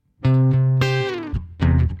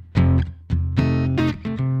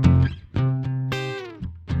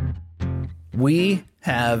We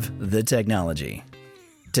have the technology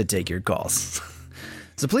to take your calls.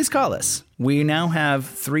 So please call us. We now have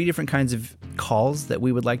 3 different kinds of calls that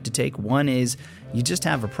we would like to take. One is you just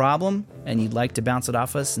have a problem and you'd like to bounce it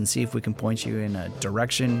off us and see if we can point you in a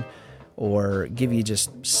direction or give you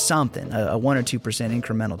just something, a 1 or 2%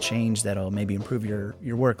 incremental change that'll maybe improve your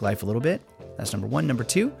work life a little bit. That's number 1. Number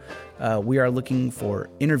 2, we are looking for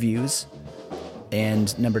interviews.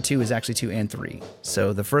 And number 2 is actually 2 and 3.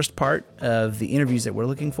 So the first part of the interviews that we're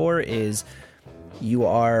looking for is you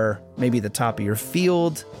are maybe the top of your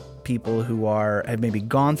field, people who have maybe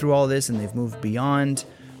gone through all this and they've moved beyond.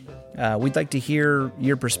 We'd like to hear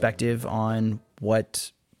your perspective on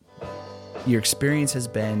what your experience has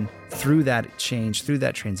been through that change, through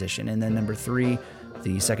that transition. And then number 3,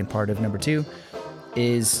 the second part of number 2,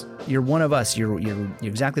 is you're one of us. You're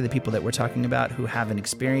exactly the people that we're talking about who have an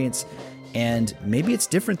experience, and maybe it's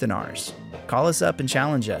different than ours. Call us up and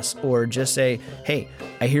challenge us, or just say, hey,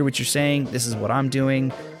 I hear what you're saying. This is what I'm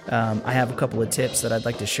doing. I have a couple of tips that I'd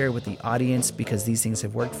like to share with the audience because these things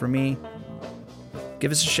have worked for me.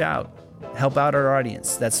 Give us a shout. Help out our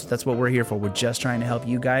audience. That's what we're here for. We're just trying to help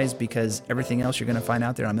you guys, because everything else you're going to find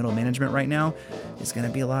out there on middle management right now is going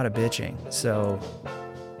to be a lot of bitching. So,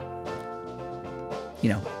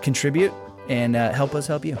 contribute and help us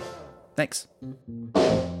help you. Thanks.